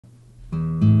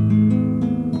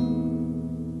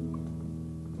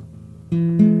Chapter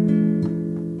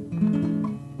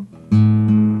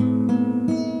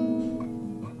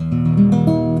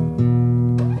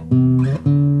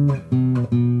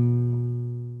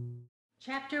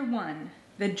 1.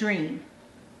 The Dream.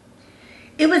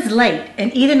 It was late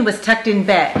and Ethan was tucked in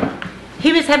bed.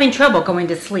 He was having trouble going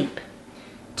to sleep.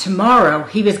 Tomorrow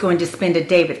he was going to spend a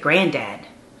day with Granddad.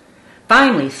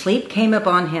 Finally, sleep came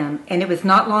upon him, and it was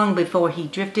not long before he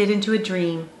drifted into a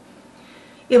dream.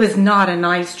 It was not a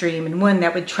nice dream, and one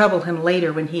that would trouble him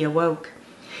later when he awoke.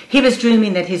 He was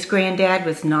dreaming that his Granddad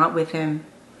was not with him.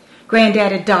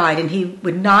 Granddad had died, and he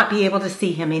would not be able to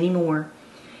see him anymore.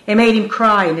 It made him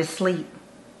cry in his sleep,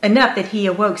 enough that he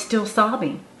awoke still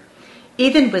sobbing.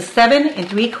 Ethan was 7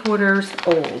 3/4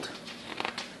 old.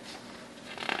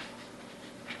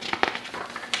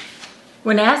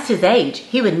 When asked his age,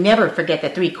 he would never forget the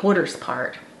 3/4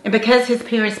 part, and because his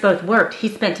parents both worked, he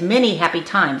spent many happy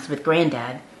times with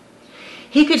Granddad.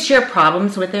 He could share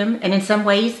problems with him, and in some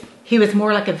ways, he was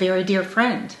more like a very dear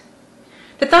friend.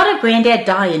 The thought of Granddad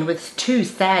dying was too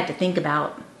sad to think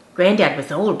about. Granddad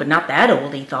was old, but not that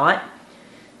old, he thought.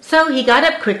 So he got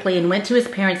up quickly and went to his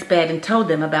parents' bed and told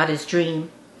them about his dream.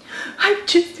 "I've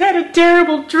just had a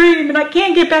terrible dream, and I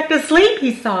can't get back to sleep,"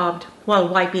 he sobbed, while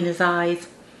wiping his eyes.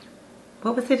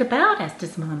 "What was it about?" asked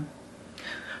his mom.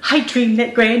 "I dreamed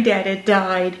that Granddad had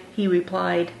died," he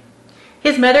replied.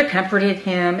 His mother comforted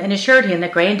him and assured him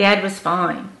that Granddad was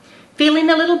fine. Feeling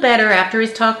a little better after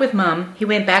his talk with Mom, he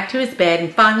went back to his bed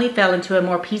and finally fell into a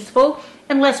more peaceful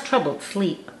and less troubled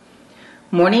sleep.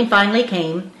 Morning finally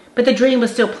came, but the dream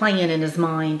was still playing in his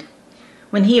mind.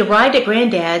 When he arrived at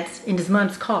Granddad's in his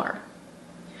mom's car,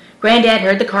 Granddad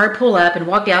heard the car pull up and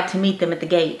walked out to meet them at the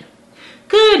gate.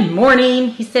 "Good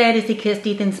morning," he said as he kissed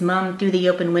Ethan's mom through the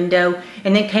open window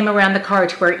and then came around the car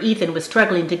to where Ethan was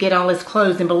struggling to get all his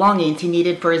clothes and belongings he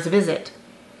needed for his visit.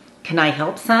 "Can I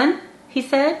help, son?" he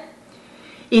said.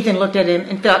 Ethan looked at him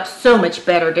and felt so much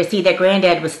better to see that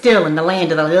Granddad was still in the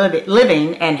land of the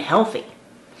living and healthy.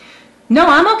 "No,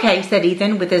 I'm okay," said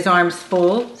Ethan with his arms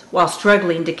full while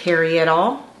struggling to carry it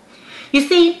all. "You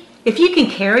see, if you can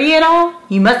carry it all,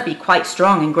 you must be quite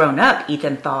strong and grown up,"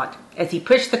 Ethan thought, as he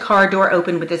pushed the car door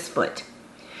open with his foot.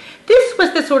 This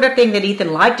was the sort of thing that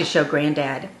Ethan liked to show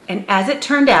Granddad, and as it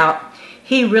turned out,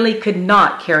 he really could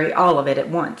not carry all of it at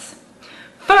once.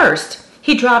 First,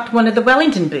 he dropped one of the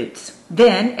Wellington boots.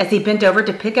 Then, as he bent over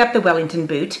to pick up the Wellington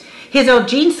boot, his old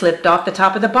jeans slipped off the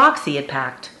top of the box he had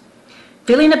packed.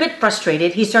 Feeling a bit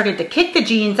frustrated, he started to kick the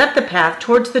jeans up the path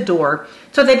towards the door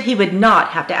so that he would not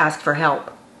have to ask for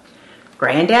help.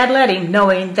 Granddad let him,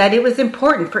 knowing that it was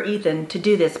important for Ethan to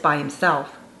do this by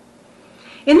himself.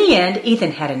 In the end,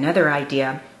 Ethan had another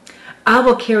idea. "I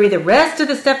will carry the rest of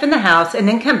the stuff in the house and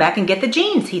then come back and get the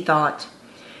jeans," he thought.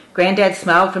 Granddad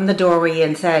smiled from the doorway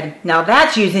and said, "Now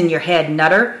that's using your head,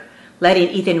 nutter," letting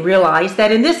Ethan realize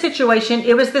that in this situation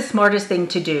it was the smartest thing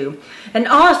to do, and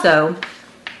also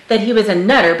that he was a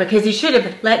nutter because he should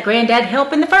have let Granddad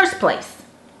help in the first place.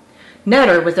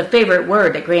 Nutter was a favorite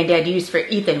word that Granddad used for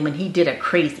Ethan when he did a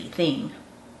crazy thing.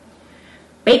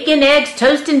 "Bacon, eggs,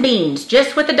 toast, and beans,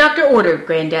 just what the doctor ordered,"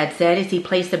 Granddad said as he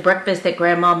placed the breakfast that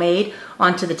Grandma made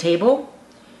onto the table.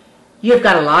 "You have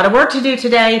got a lot of work to do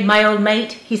today, my old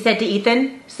mate," he said to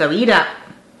Ethan, "so eat up."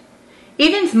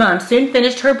 Ethan's mom soon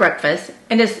finished her breakfast,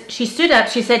 and as she stood up,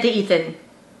 she said to Ethan,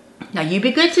 "Now you be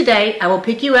good today. I will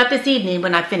pick you up this evening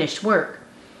when I finished work."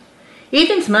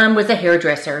 Ethan's mom was a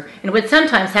hairdresser and would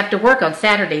sometimes have to work on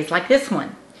Saturdays like this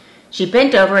one. She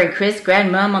bent over and kissed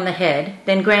Grandmom on the head,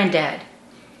 then Granddad.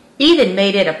 Ethan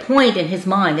made it a point in his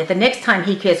mind that the next time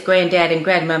he kissed Granddad and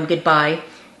Grandmom goodbye,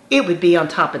 it would be on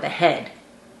top of the head.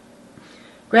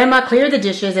 Grandma cleared the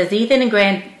dishes as Ethan and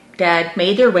Granddad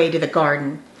made their way to the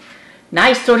garden.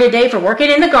 "Nice sort of day for working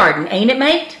in the garden, ain't it,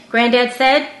 mate?" Granddad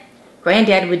said.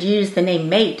 Granddad would use the name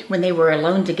mate when they were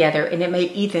alone together, and it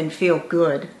made Ethan feel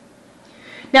good.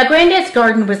 Now, Granddad's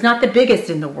garden was not the biggest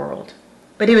in the world,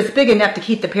 but it was big enough to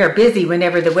keep the pair busy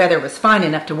whenever the weather was fine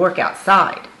enough to work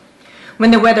outside.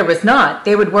 When the weather was not,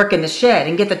 they would work in the shed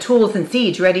and get the tools and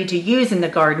seeds ready to use in the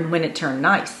garden when it turned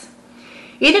nice.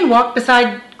 Ethan walked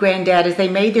beside Granddad as they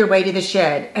made their way to the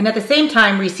shed, and at the same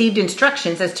time received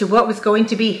instructions as to what was going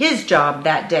to be his job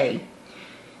that day.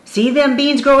 "See them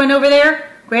beans growing over there?"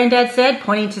 Granddad said,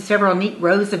 pointing to several neat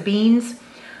rows of beans.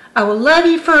 "I will love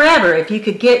you forever if you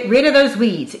could get rid of those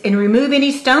weeds and remove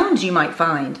any stones you might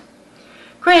find."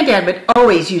 Granddad would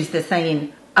always use the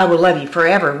saying, "I will love you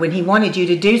forever," when he wanted you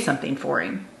to do something for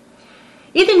him.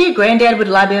 Ethan knew Granddad would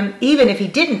love him even if he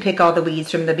didn't pick all the weeds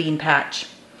from the bean patch.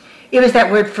 It was that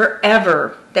word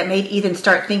forever that made Ethan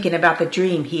start thinking about the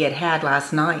dream he had had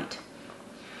last night.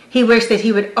 He wished that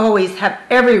he would always have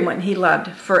everyone he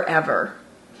loved forever.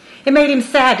 It made him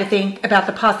sad to think about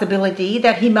the possibility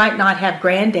that he might not have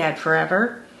Granddad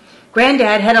forever.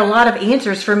 Granddad had a lot of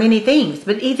answers for many things,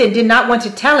 but Ethan did not want to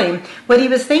tell him what he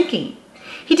was thinking.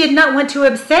 He did not want to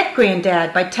upset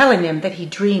Granddad by telling him that he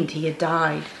dreamed he had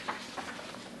died.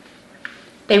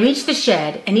 They reached the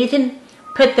shed, and Ethan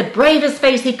put the bravest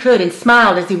face he could and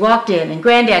smiled as he walked in, and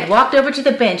Granddad walked over to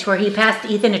the bench where he passed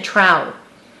Ethan a trowel.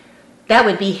 That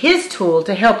would be his tool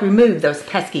to help remove those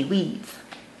pesky weeds.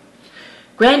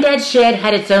 Granddad's shed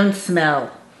had its own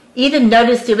smell. Ethan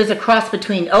noticed it was a cross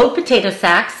between old potato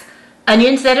sacks,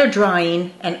 onions that are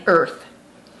drying, and earth.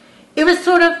 It was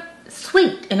sort of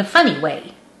sweet in a funny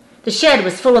way. The shed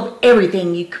was full of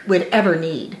everything you would ever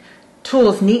need.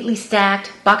 Tools neatly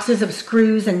stacked, boxes of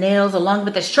screws and nails along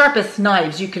with the sharpest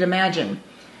knives you could imagine.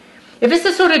 If it's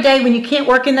the sort of day when you can't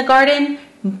work in the garden,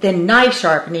 then knife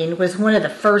sharpening was one of the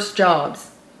first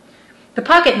jobs. The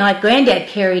pocket knife Granddad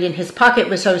carried in his pocket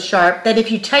was so sharp that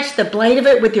if you touched the blade of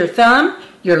it with your thumb,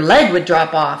 your leg would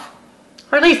drop off.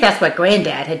 Or at least that's what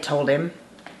Granddad had told him.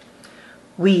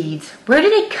 Weeds, where do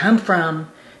they come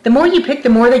from? The more you pick, the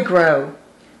more they grow.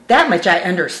 That much I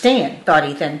understand, thought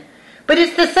Ethan. But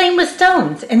it's the same with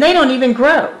stones, and they don't even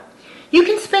grow. You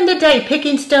can spend a day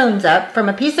picking stones up from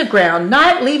a piece of ground,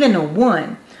 not leaving a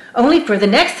one, only for the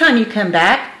next time you come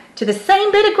back to the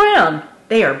same bit of ground,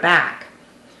 they are back.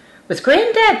 Was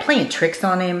Granddad playing tricks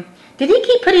on him? Did he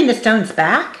keep putting the stones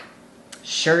back?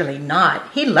 Surely not.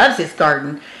 He loves his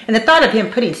garden, and the thought of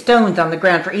him putting stones on the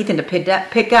ground for Ethan to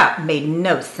pick up made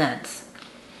no sense.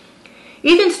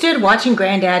 Ethan stood watching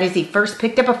Granddad as he first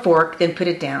picked up a fork, then put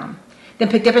it down. Then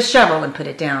picked up a shovel and put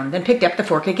it down, then picked up the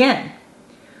fork again.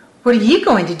 What are you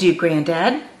going to do,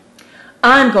 Granddad?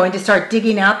 I'm going to start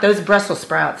digging out those Brussels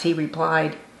sprouts, he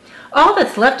replied. All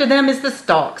that's left of them is the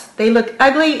stalks. They look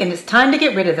ugly and it's time to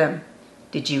get rid of them.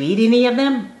 Did you eat any of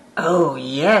them? Oh,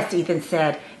 yes, Ethan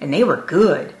said, and they were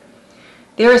good.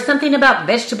 There is something about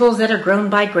vegetables that are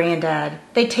grown by Granddad.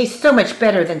 They taste so much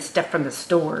better than stuff from the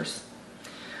stores.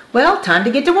 Well, time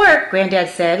to get to work, Granddad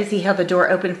said as he held the door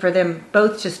open for them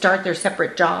both to start their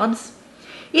separate jobs.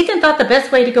 Ethan thought the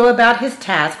best way to go about his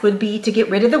task would be to get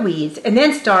rid of the weeds and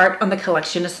then start on the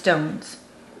collection of stones.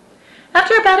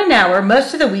 After about an hour,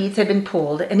 most of the weeds had been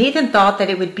pulled, and Ethan thought that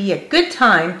it would be a good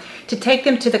time to take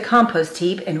them to the compost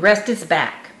heap and rest his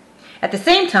back. At the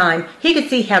same time, he could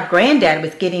see how Granddad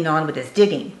was getting on with his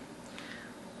digging.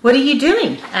 What are you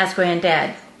doing? Asked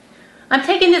Granddad. I'm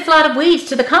taking this lot of weeds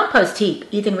to the compost heap,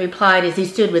 Ethan replied as he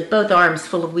stood with both arms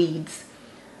full of weeds.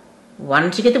 Why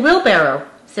don't you get the wheelbarrow?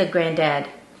 Said Granddad.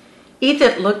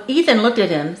 Ethan looked at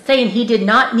him, saying he did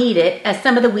not need it as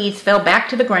some of the weeds fell back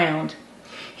to the ground.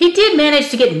 He did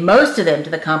manage to get most of them to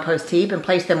the compost heap and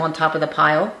place them on top of the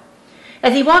pile.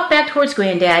 As he walked back towards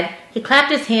Granddad, he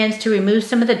clapped his hands to remove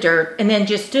some of the dirt and then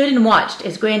just stood and watched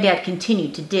as Granddad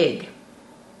continued to dig.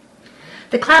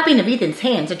 The clapping of Ethan's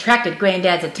hands attracted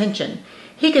Granddad's attention.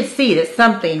 He could see that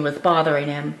something was bothering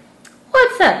him.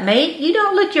 What's up, mate? You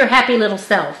don't look your happy little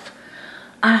self.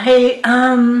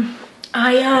 Ethan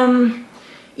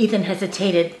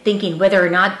hesitated, thinking whether or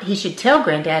not he should tell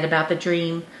Granddad about the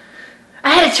dream.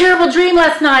 I had a terrible dream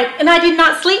last night, and I did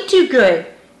not sleep too good.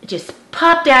 It just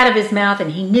popped out of his mouth,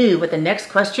 and he knew what the next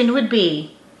question would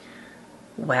be.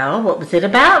 Well, what was it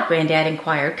about? Granddad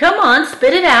inquired. Come on,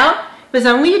 spit it out. It was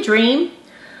only a dream.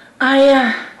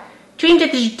 I dreamed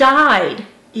that you died,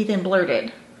 Ethan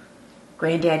blurted.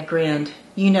 Granddad grinned.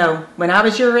 You know, when I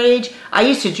was your age, I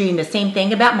used to dream the same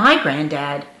thing about my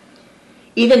granddad.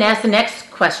 Ethan asked the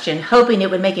next question, hoping it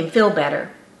would make him feel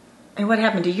better. And what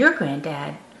happened to your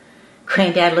granddad?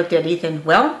 Granddad looked at Ethan.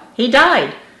 Well, he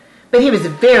died, but he was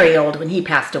very old when he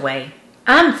passed away.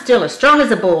 I'm still as strong as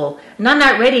a bull, and I'm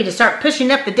not ready to start pushing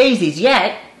up the daisies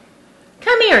yet.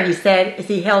 Come here, he said, as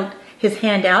he held his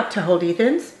hand out to hold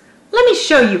Ethan's. Let me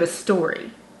show you a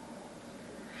story.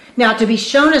 Now, to be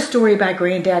shown a story by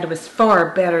Granddad was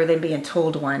far better than being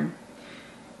told one.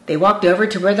 They walked over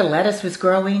to where the lettuce was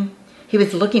growing. He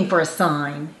was looking for a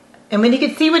sign, and when he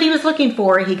could see what he was looking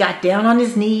for, he got down on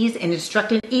his knees and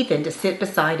instructed Ethan to sit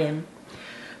beside him.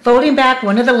 Folding back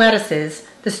one of the lettuces,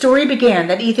 the story began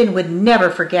that Ethan would never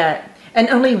forget, and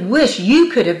only wish you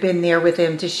could have been there with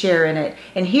him to share in it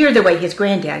and hear the way his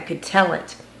granddad could tell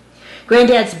it.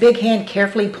 Granddad's big hand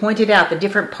carefully pointed out the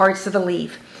different parts of the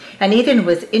leaf, and Ethan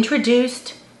was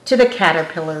introduced to the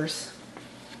caterpillars.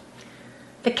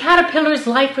 The caterpillar's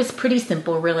life was pretty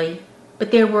simple, really,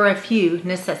 but there were a few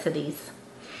necessities.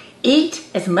 Eat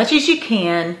as much as you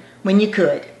can when you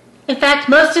could. In fact,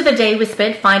 most of the day was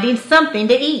spent finding something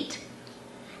to eat.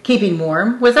 Keeping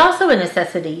warm was also a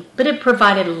necessity, but it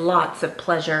provided lots of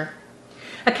pleasure.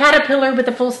 A caterpillar with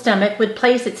a full stomach would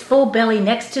place its full belly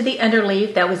next to the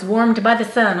underleaf that was warmed by the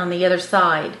sun on the other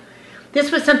side.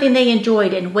 This was something they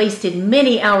enjoyed and wasted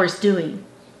many hours doing,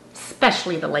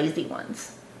 especially the lazy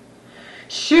ones.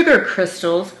 Sugar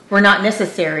crystals were not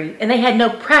necessary, and they had no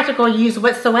practical use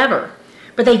whatsoever,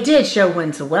 but they did show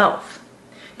one's wealth.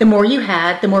 The more you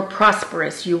had, the more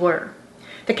prosperous you were.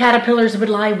 The caterpillars would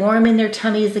lie warm in their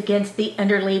tummies against the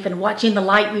underleaf and watching the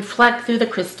light reflect through the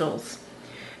crystals.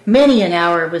 Many an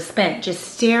hour was spent just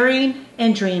staring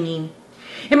and dreaming.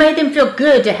 It made them feel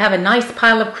good to have a nice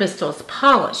pile of crystals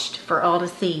polished for all to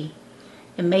see.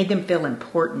 It made them feel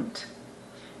important.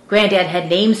 Granddad had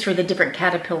names for the different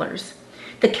caterpillars.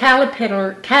 The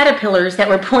caterpillars that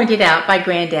were pointed out by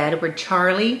Granddad were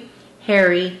Charlie,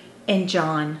 Harry, and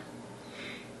John.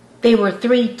 They were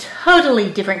 3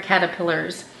 totally different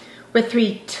caterpillars with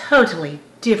 3 totally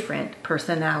different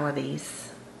personalities.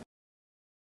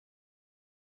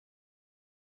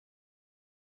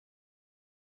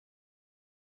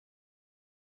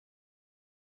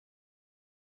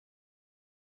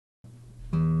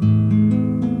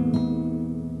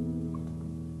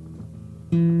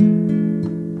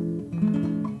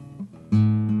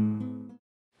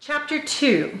 Chapter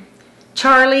 2,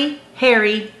 Charlie,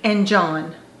 Harry, and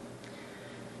John.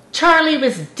 Charlie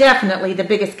was definitely the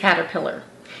biggest caterpillar.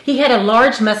 He had a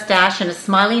large mustache and a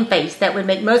smiling face that would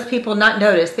make most people not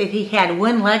notice that he had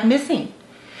one leg missing.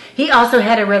 He also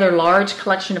had a rather large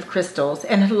collection of crystals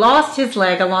and had lost his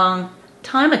leg a long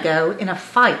time ago in a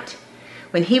fight.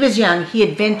 When he was young, he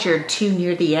had ventured too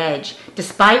near the edge,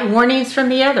 despite warnings from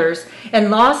the others, and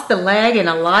lost the leg in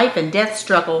a life and death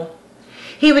struggle.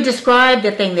 He would describe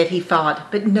the thing that he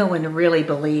fought, but no one really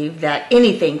believed that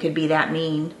anything could be that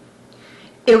mean.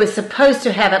 It was supposed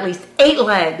to have at least 8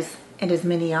 legs and as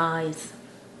many eyes.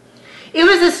 It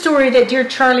was a story that dear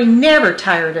Charlie never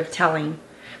tired of telling.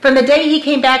 From the day he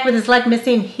came back with his leg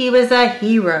missing, he was a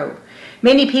hero.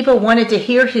 Many people wanted to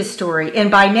hear his story,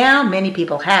 and by now many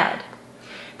people had.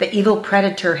 The evil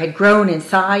predator had grown in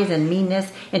size and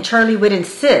meanness, and Charlie would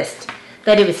insist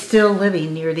that he was still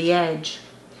living near the edge.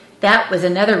 That was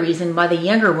another reason why the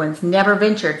younger ones never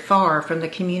ventured far from the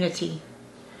community.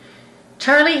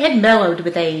 Charlie had mellowed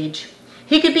with age.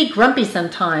 He could be grumpy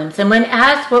sometimes, and when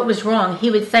asked what was wrong, he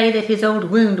would say that his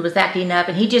old wound was acting up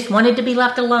and he just wanted to be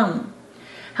left alone.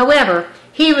 However,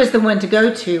 he was the one to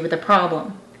go to with a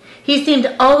problem. He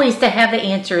seemed always to have the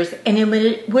answers and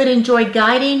would enjoy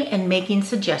guiding and making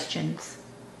suggestions.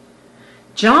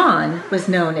 John was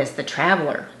known as the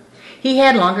Traveler. He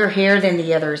had longer hair than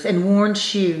the others and worn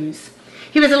shoes.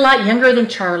 He was a lot younger than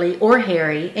Charlie or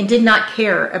Harry and did not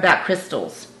care about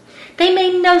crystals. They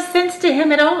made no sense to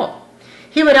him at all.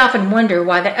 He would often wonder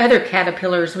why the other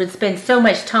caterpillars would spend so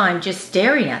much time just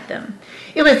staring at them.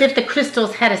 It was as if the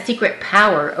crystals had a secret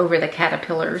power over the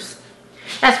caterpillars.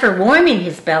 As for warming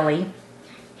his belly,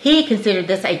 he considered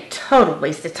this a total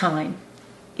waste of time.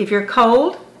 If you're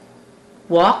cold,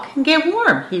 walk and get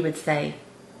warm, he would say.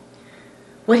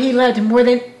 What he loved more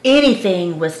than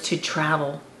anything was to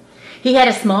travel. He had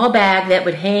a small bag that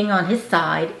would hang on his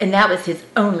side, and that was his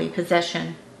only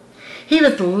possession. He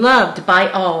was loved by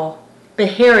all,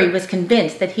 but Harry was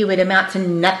convinced that he would amount to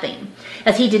nothing,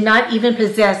 as he did not even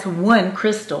possess 1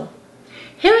 crystal.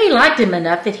 Harry liked him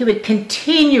enough that he would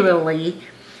continually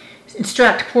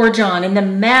instruct poor John in the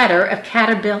matter of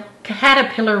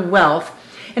caterpillar wealth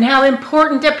and how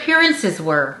important appearances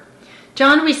were.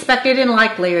 John respected and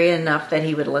liked Larry enough that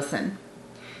he would listen.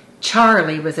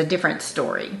 Charlie was a different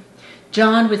story.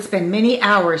 John would spend many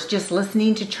hours just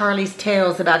listening to Charlie's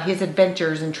tales about his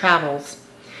adventures and travels.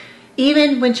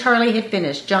 Even when Charlie had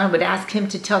finished, John would ask him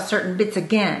to tell certain bits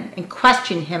again and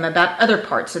question him about other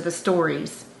parts of the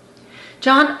stories.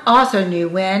 John also knew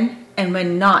when and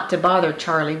when not to bother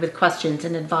Charlie with questions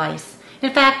and advice.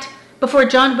 In fact, before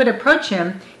John would approach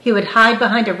him, he would hide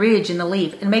behind a ridge in the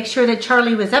leaf and make sure that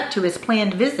Charlie was up to his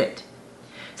planned visit.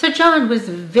 So John was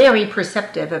very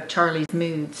perceptive of Charlie's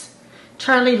moods.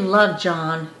 Charlie loved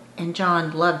John, and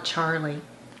John loved Charlie.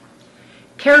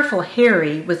 Careful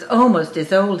Harry was almost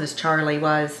as old as Charlie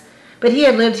was, but he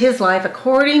had lived his life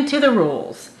according to the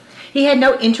rules. He had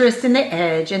no interest in the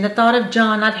edge, and the thought of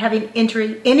John not having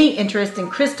any interest in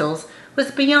crystals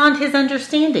was beyond his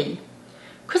understanding.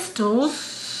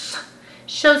 Crystals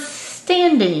show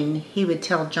standing, he would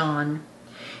tell John.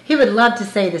 He would love to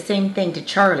say the same thing to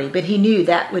Charlie, but he knew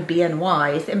that would be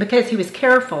unwise, and because he was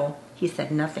careful, he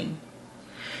said nothing.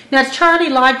 Now, Charlie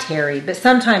liked Harry, but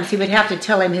sometimes he would have to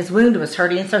tell him his wound was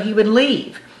hurting, so he would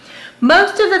leave.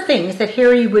 Most of the things that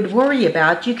Harry would worry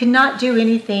about, you could not do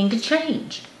anything to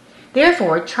change.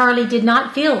 Therefore, Charlie did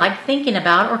not feel like thinking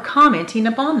about or commenting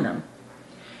upon them.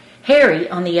 Harry,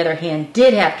 on the other hand,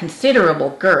 did have considerable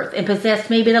girth and possessed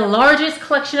maybe the largest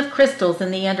collection of crystals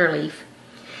in the Underleaf.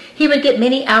 He would get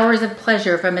many hours of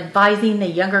pleasure from advising the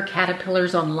younger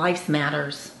caterpillars on life's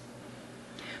matters.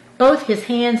 Both his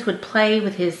hands would play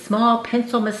with his small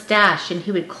pencil mustache, and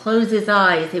he would close his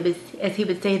eyes as he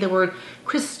would say the word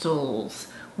crystals,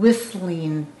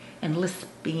 whistling and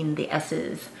lisping the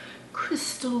S's.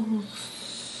 Crystals.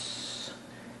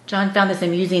 John found this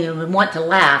amusing and would want to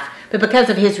laugh, but because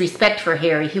of his respect for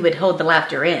Harry, he would hold the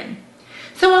laughter in.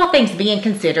 So all things being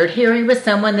considered, Harry was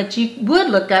someone that you would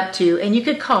look up to and you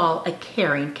could call a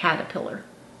caring caterpillar.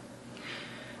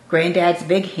 Granddad's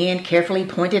big hand carefully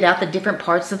pointed out the different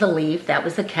parts of the leaf. That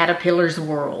was the caterpillar's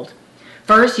world.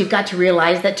 First, you've got to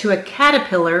realize that to a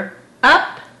caterpillar,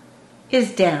 up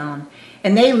is down,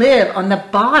 and they live on the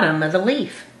bottom of the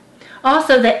leaf.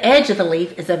 Also, the edge of the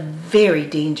leaf is a very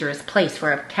dangerous place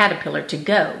for a caterpillar to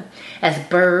go, as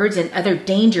birds and other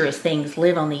dangerous things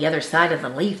live on the other side of the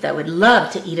leaf that would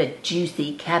love to eat a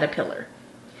juicy caterpillar.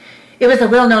 It was a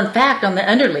well-known fact on the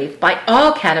underleaf by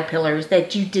all caterpillars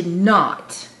that you did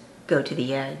not go to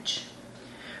the edge.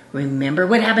 Remember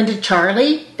what happened to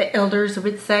Charlie? The elders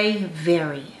would say.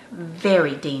 Very,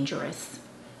 very dangerous.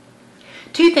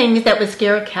 Two things that would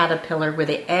scare a caterpillar were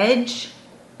the edge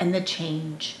and the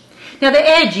change. Now the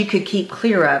edge you could keep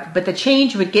clear of, but the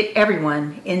change would get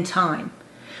everyone in time.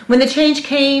 When the change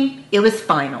came, it was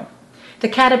final. The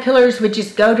caterpillars would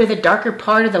just go to the darker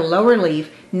part of the lower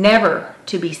leaf, never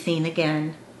to be seen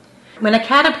again. When a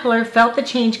caterpillar felt the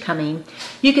change coming,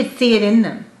 you could see it in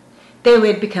them. They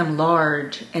would become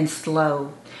large and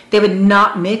slow. They would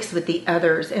not mix with the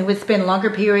others and would spend longer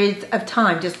periods of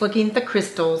time just looking at the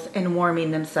crystals and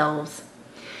warming themselves.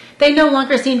 They no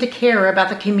longer seemed to care about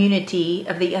the community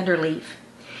of the underleaf.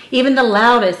 Even the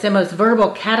loudest and most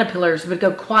verbal caterpillars would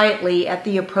go quietly at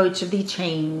the approach of the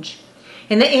change.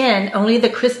 In the end, only the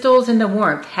crystals and the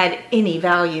warmth had any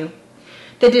value.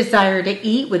 The desire to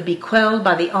eat would be quelled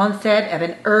by the onset of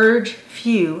an urge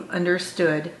few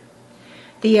understood.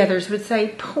 The others would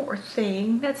say, "Poor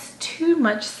thing, that's too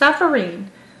much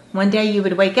suffering." One day you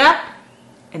would wake up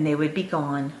and they would be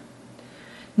gone.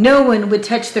 No one would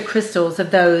touch the crystals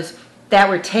of those that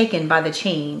were taken by the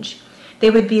change. They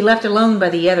would be left alone by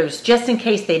the others just in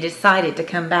case they decided to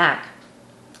come back.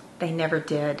 They never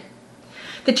did.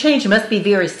 The change must be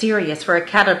very serious, for a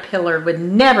caterpillar would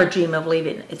never dream of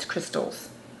leaving its crystals.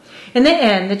 In the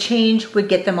end, the change would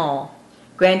get them all.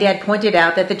 Granddad pointed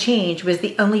out that the change was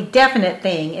the only definite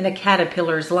thing in a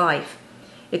caterpillar's life.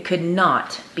 It could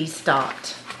not be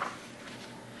stopped.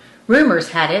 Rumors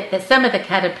had it that some of the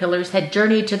caterpillars had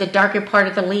journeyed to the darker part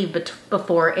of the leaf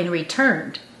before and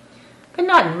returned, but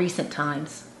not in recent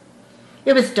times.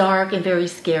 It was dark and very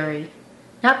scary.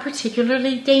 Not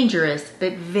particularly dangerous,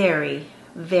 but very,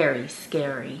 very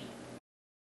scary.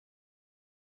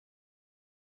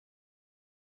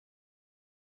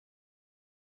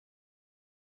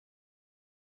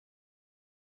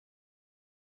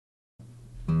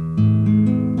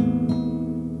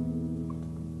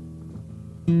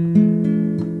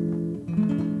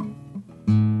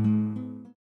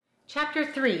 Chapter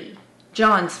 3,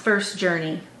 John's First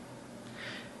Journey.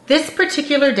 This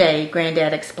particular day,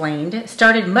 Granddad explained,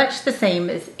 started much the same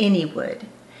as any would.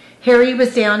 Harry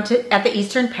was down at the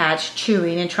eastern patch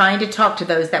chewing and trying to talk to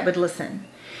those that would listen.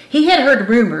 He had heard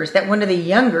rumors that one of the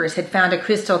youngers had found a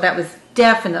crystal that was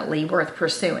definitely worth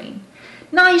pursuing.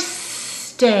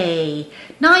 "Nice day,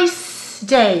 nice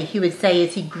day," he would say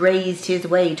as he grazed his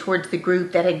way towards the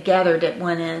group that had gathered at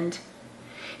one end.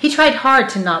 He tried hard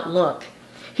to not look.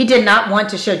 He did not want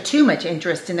to show too much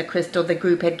interest in the crystal the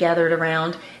group had gathered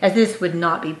around, as this would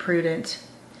not be prudent.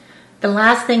 The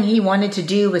last thing he wanted to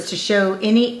do was to show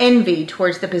any envy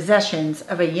towards the possessions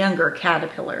of a younger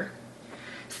caterpillar.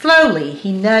 Slowly,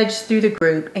 he nudged through the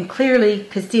group and clearly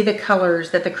could see the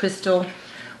colors that the crystal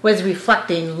was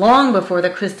reflecting long before the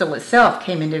crystal itself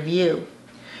came into view.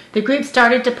 The group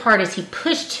started to part as he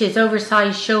pushed his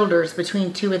oversized shoulders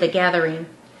between two of the gathering.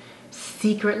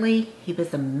 Secretly, he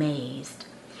was amazed.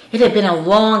 It had been a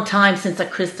long time since a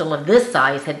crystal of this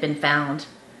size had been found.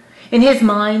 In his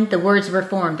mind, the words were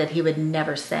formed that he would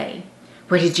never say.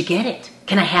 "Where did you get it?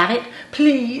 Can I have it?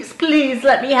 Please, please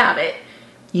let me have it.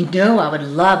 You know I would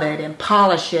love it and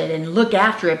polish it and look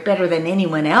after it better than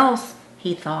anyone else,"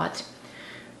 he thought.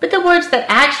 But the words that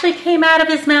actually came out of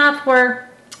his mouth were,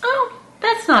 "Oh,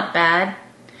 that's not bad."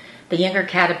 The younger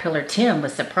caterpillar, Tim,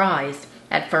 was surprised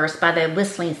at first by the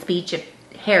whistling speech of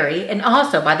Harry, and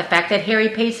also by the fact that Harry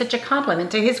paid such a compliment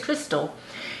to his crystal.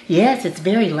 "Yes, it's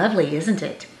very lovely, isn't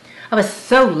it? I was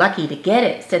so lucky to get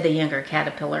it, said the younger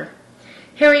caterpillar.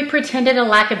 Harry pretended a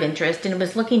lack of interest and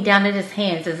was looking down at his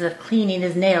hands as if cleaning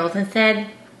his nails and said,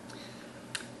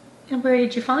 "And where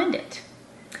did you find it?"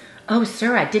 "Oh,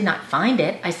 sir, I did not find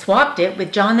it. I swapped it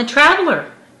with John the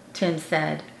Traveler," Tim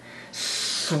said.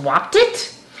 "Swapped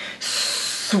it?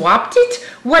 Swapped it?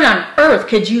 What on earth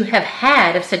could you have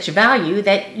had of such value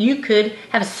that you could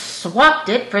have swapped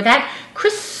it for that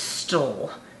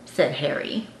crystal?" said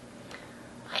Harry.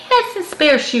 "I had some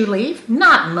spare shoe leaf,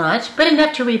 not much, but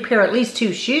enough to repair at least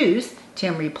 2 shoes,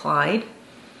 Tim replied.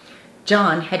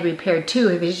 John had repaired 2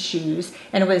 of his shoes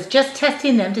and was just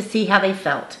testing them to see how they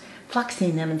felt,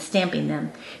 fluxing them and stamping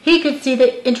them. He could see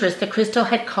the interest the crystal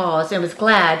had caused and was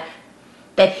glad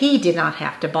that he did not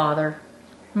have to bother.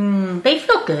 They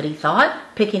feel good, he thought.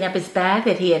 Picking up his bag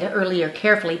that he had earlier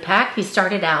carefully packed, he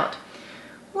started out.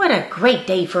 What a great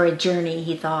day for a journey,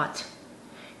 he thought.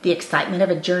 The excitement of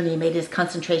a journey made his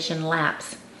concentration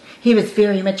lapse. He was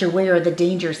very much aware of the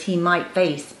dangers he might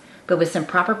face, but with some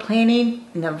proper planning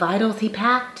and the vitals he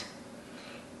packed,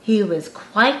 he was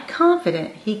quite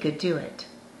confident he could do it.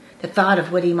 The thought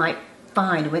of what he might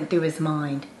find went through his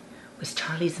mind. Was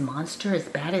Charlie's monster as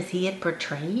bad as he had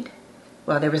portrayed?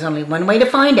 Well, there was only one way to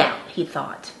find out, he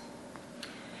thought.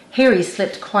 Harry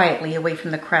slipped quietly away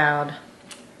from the crowd.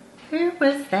 Where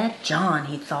was that John,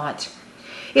 he thought.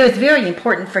 It was very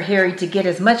important for Harry to get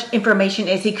as much information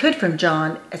as he could from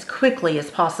John as quickly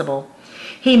as possible.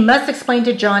 He must explain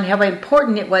to John how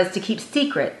important it was to keep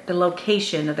secret the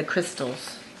location of the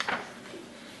crystals.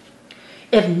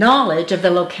 If knowledge of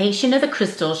the location of the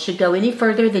crystals should go any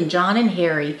further than John and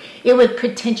Harry, it would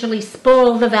potentially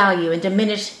spoil the value and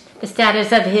diminish the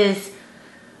status of his,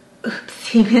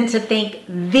 he meant to think,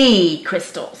 the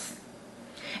crystals.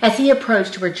 As he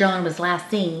approached where John was last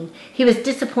seen, he was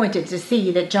disappointed to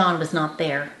see that John was not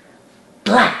there.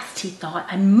 Blast, he thought,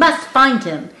 I must find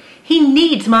him. He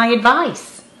needs my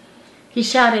advice. He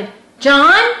shouted,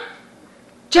 John!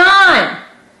 John!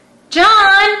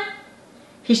 John!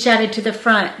 He shouted to the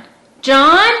front,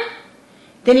 John!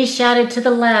 Then he shouted to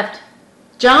the left,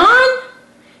 John!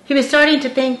 He was starting to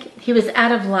think he was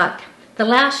out of luck. The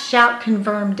last shout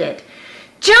confirmed it.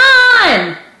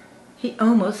 John! He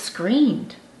almost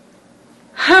screamed.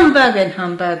 Humbug and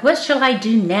humbug, what shall I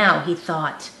do now, he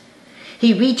thought.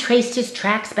 He retraced his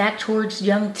tracks back towards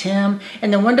young Tim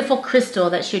and the wonderful crystal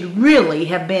that should really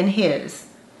have been his.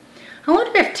 I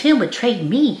wonder if Tim would trade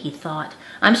me, he thought.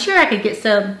 I'm sure I could get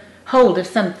some hold of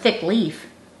some thick leaf.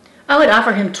 I would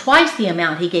offer him twice the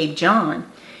amount he gave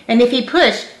John. And if he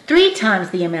pushed, 3 times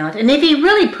the amount. And if he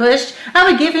really pushed, I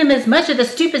would give him as much of the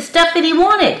stupid stuff that he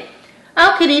wanted.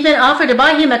 I could even offer to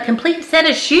buy him a complete set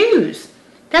of shoes.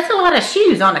 That's a lot of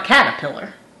shoes on a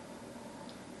caterpillar.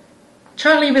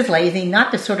 Charlie was lazy,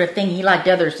 not the sort of thing he liked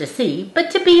others to see,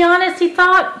 but to be honest, he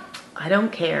thought, I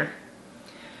don't care.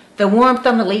 The warmth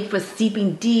on the leaf was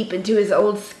seeping deep into his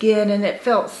old skin, and it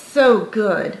felt so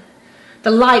good.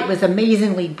 The light was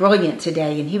amazingly brilliant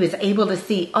today, and he was able to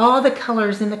see all the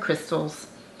colors in the crystals.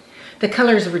 The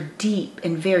colors were deep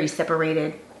and very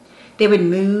separated. They would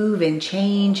move and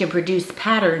change and produce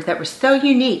patterns that were so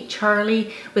unique,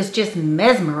 Charlie was just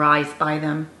mesmerized by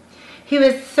them. He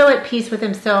was so at peace with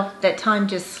himself that time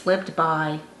just slipped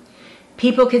by.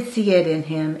 People could see it in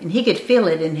him, and he could feel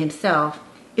it in himself.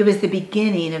 It was the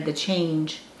beginning of the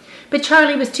change. But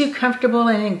Charlie was too comfortable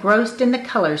and engrossed in the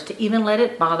colors to even let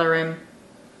it bother him.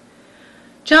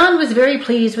 John was very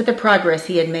pleased with the progress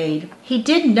he had made. He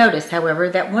did notice, however,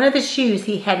 that one of the shoes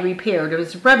he had repaired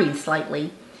was rubbing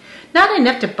slightly. Not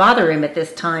enough to bother him at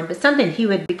this time, but something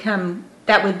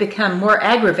that would become more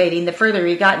aggravating the further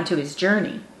he got into his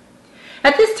journey.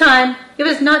 At this time, it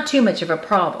was not too much of a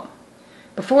problem.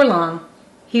 Before long,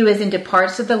 he was into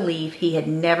parts of the leaf he had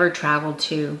never traveled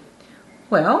to.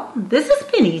 Well, this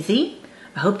has been easy.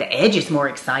 I hope the edge is more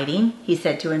exciting, he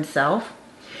said to himself.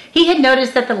 He had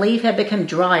noticed that the leaf had become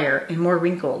drier and more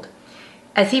wrinkled.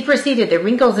 As he proceeded, the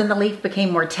wrinkles in the leaf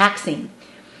became more taxing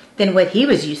than what he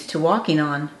was used to walking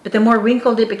on, but the more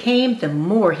wrinkled it became, the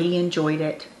more he enjoyed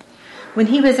it. When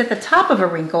he was at the top of a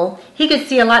wrinkle, he could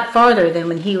see a lot farther than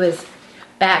when he was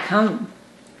back home.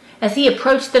 As he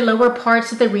approached the lower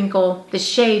parts of the wrinkle, the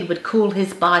shade would cool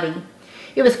his body.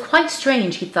 It was quite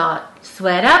strange, he thought.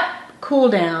 Sweat up, cool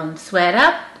down, sweat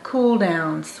up, cool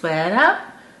down, sweat up,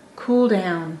 cool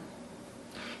down.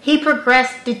 He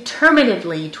progressed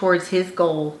determinedly towards his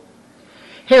goal.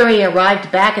 Harry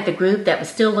arrived back at the group that was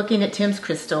still looking at Tim's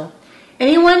crystal.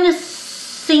 Anyone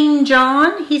seen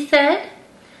John? He said.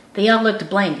 They all looked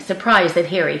blank, surprised that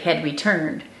Harry had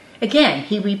returned. Again,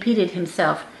 he repeated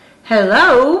himself,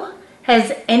 Hello?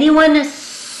 Has anyone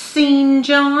seen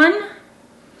John?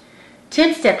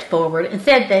 Tim stepped forward and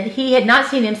said that he had not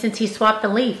seen him since he swapped the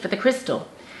leaf for the crystal.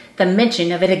 The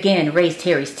mention of it again raised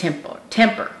Harry's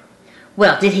temper.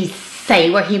 Well, did he say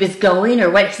where he was going or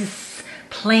what his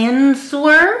plans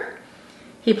were?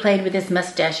 He played with his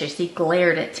mustache as he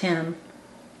glared at Tim.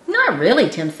 Not really,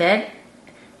 Tim said.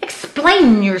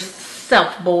 Explain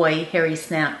yourself, boy, Harry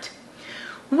snapped.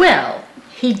 Well,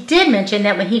 he did mention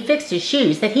that when he fixed his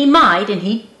shoes that he might, and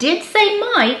he did say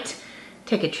might,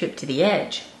 take a trip to the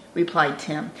edge, replied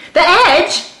Tim. The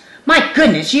edge? My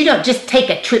goodness, you don't just take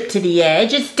a trip to the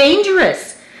edge. It's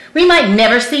dangerous. We might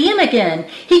never see him again.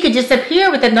 He could disappear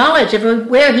with the knowledge of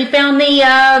where he found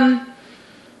the,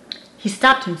 He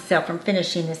stopped himself from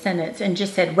finishing the sentence and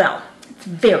just said, well, it's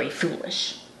very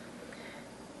foolish.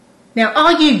 Now,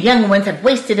 all you young ones have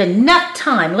wasted enough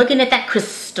time looking at that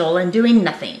crystal and doing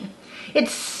nothing.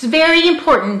 It's very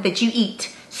important that you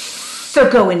eat,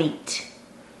 so go and eat.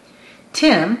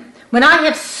 Tim, when I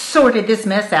have sorted this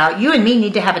mess out, you and me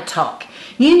need to have a talk.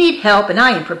 You need help, and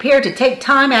I am prepared to take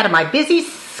time out of my busy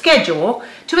schedule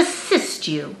to assist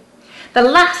you. The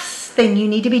last thing you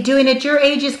need to be doing at your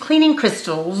age is cleaning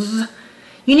crystals.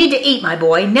 You need to eat, my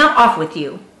boy. Now off with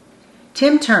you.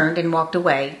 Tim turned and walked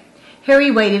away.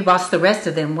 Harry waited whilst the rest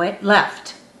of them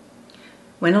left.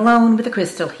 When alone with the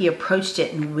crystal, he approached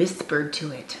it and whispered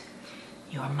to it.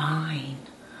 You're mine.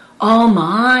 All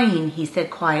mine, he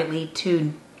said quietly,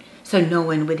 so no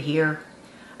one would hear.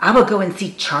 I will go and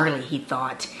see Charlie, he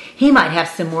thought. He might have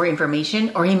some more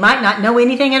information, or he might not know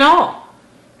anything at all.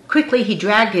 Quickly, he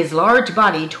dragged his large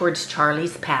body towards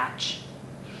Charlie's patch.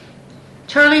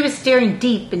 Charlie was staring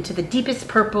deep into the deepest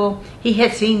purple he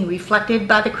had seen reflected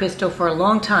by the crystal for a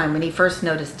long time when he first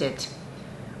noticed it.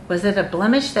 Was it a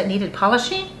blemish that needed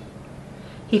polishing?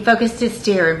 He focused his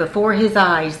stare, and before his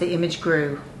eyes the image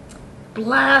grew.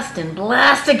 Blast and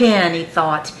blast again, he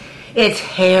thought. It's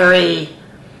Harry.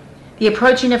 The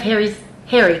approaching of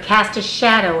Harry cast a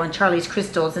shadow on Charlie's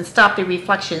crystals and stopped the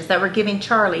reflections that were giving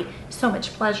Charlie so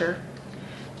much pleasure.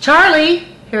 Charlie,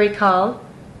 Harry called.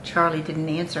 Charlie didn't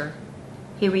answer.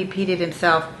 He repeated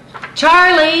himself,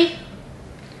 Charlie!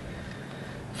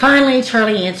 Finally,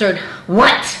 Charlie answered,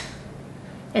 What?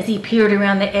 As he peered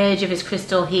around the edge of his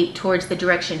crystal heap towards the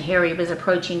direction Harry was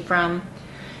approaching from.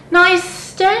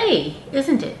 Nice day,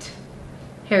 isn't it?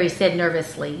 Harry said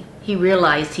nervously. He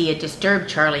realized he had disturbed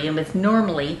Charlie, and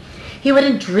normally he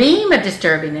wouldn't dream of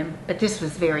disturbing him, but this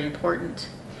was very important.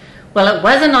 Well, it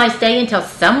was a nice day until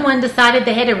someone decided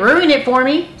they had to ruin it for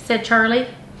me, said Charlie.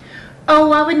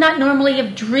 Oh, I would not normally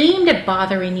have dreamed of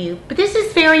bothering you, but this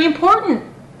is very important,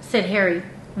 said Harry.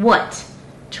 What?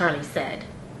 Charlie said.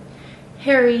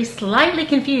 Harry, slightly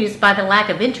confused by the lack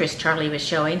of interest Charlie was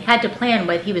showing, had to plan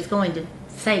what he was going to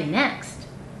say next.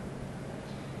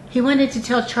 He wanted to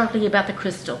tell Charlie about the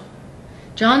crystal.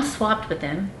 John swapped with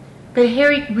him, but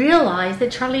Harry realized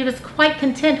that Charlie was quite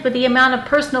content with the amount of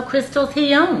personal crystals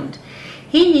he owned.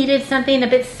 He needed something a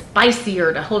bit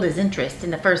spicier to hold his interest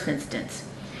in the first instance,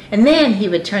 and then he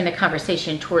would turn the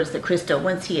conversation towards the crystal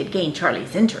once he had gained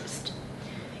Charlie's interest.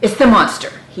 It's the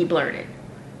monster, he blurted.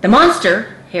 The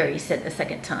monster, Harry said the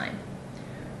second time.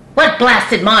 What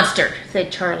blasted monster,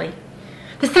 said Charlie.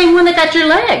 The same one that got your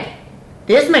leg.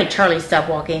 This made Charlie stop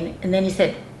walking, and then he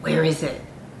said, Where is it?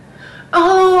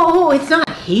 Oh, it's not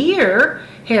here,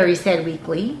 Harry said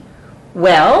weakly.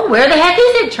 Well, where the heck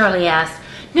is it? Charlie asked.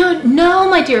 No,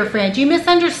 my dear friend, you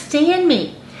misunderstand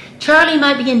me. Charlie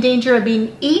might be in danger of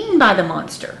being eaten by the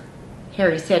monster,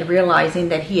 Harry said, realizing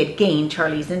that he had gained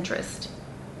Charlie's interest.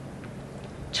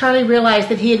 Charlie realized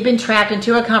that he had been trapped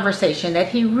into a conversation that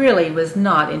he really was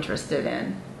not interested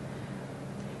in.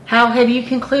 How have you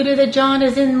concluded that John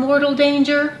is in mortal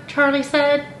danger? Charlie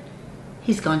said.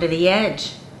 He's gone to the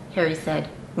edge, Harry said.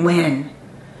 When?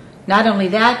 Not only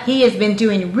that, he has been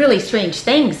doing really strange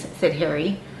things, said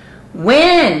Harry.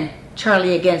 When?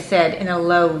 Charlie again said in a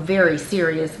low, very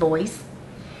serious voice.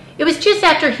 It was just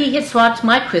after he had swapped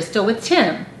my crystal with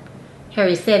Tim,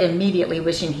 Harry said, immediately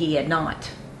wishing he had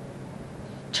not.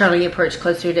 Charlie approached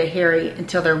closer to Harry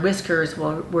until their whiskers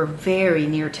were very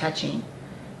near touching.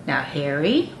 Now,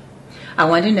 Harry, I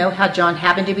want to know how John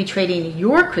happened to be trading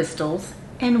your crystals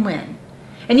and when.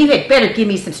 And you had better give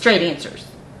me some straight answers.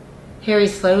 Harry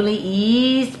slowly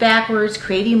eased backwards,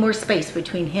 creating more space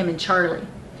between him and Charlie.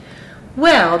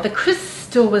 Well, the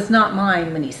crystal was not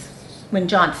mine when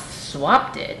John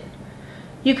swapped it.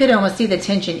 You could almost see the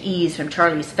tension ease from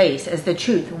Charlie's face as the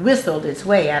truth whistled its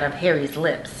way out of Harry's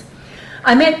lips.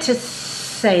 I meant to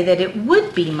say that it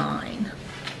would be mine.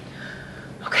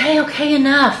 Okay,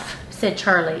 enough, said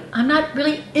Charlie. I'm not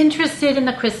really interested in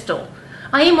the crystal.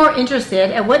 I am more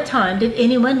interested at what time did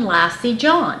anyone last see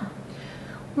John?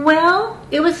 Well,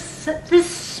 it was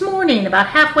this morning about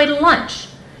halfway to lunch,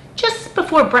 just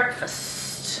before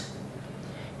breakfast.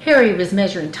 Harry was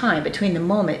measuring time between the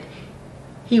moment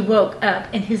he woke up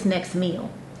and his next meal.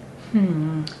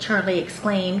 Charlie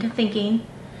exclaimed, thinking,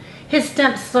 his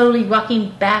steps slowly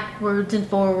walking backwards and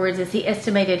forwards as he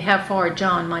estimated how far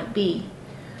John might be.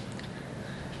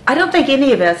 I don't think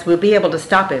any of us will be able to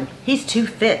stop him. He's too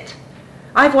fit.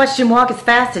 I've watched him walk as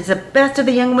fast as the best of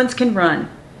the young ones can run.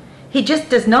 He just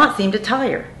does not seem to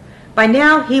tire. By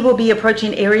now, he will be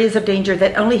approaching areas of danger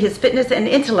that only his fitness and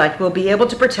intellect will be able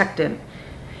to protect him.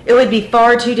 It would be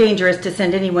far too dangerous to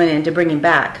send anyone in to bring him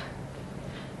back.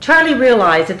 Charlie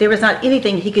realized that there was not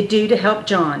anything he could do to help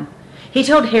John. He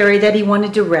told Harry that he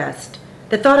wanted to rest.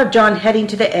 The thought of John heading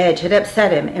to the edge had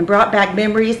upset him and brought back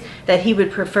memories that he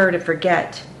would prefer to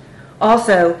forget.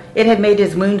 Also, it had made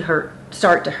his wound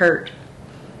start to hurt.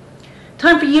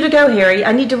 Time for you to go, Harry.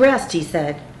 I need to rest, he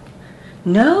said.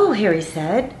 No, Harry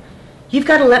said. You've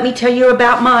got to let me tell you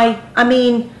about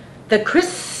the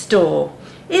crystal.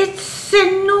 It's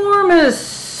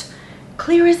enormous.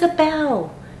 Clear as a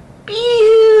bell.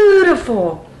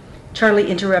 Beautiful.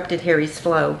 Charlie interrupted Harry's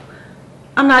flow.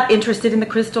 I'm not interested in the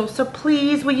crystal, so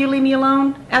please will you leave me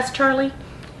alone? Asked Charlie.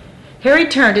 Harry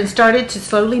turned and started to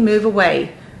slowly move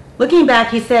away. Looking back,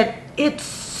 he said, It's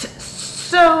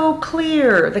so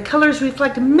clear. The colors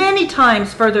reflect many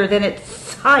times further than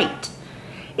its height.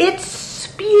 It's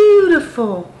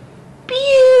beautiful.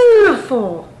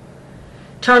 Beautiful.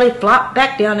 Charlie flopped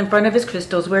back down in front of his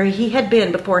crystals where he had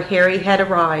been before Harry had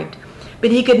arrived, but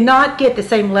he could not get the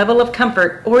same level of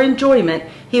comfort or enjoyment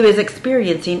he was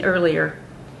experiencing earlier.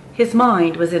 His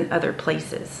mind was in other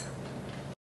places.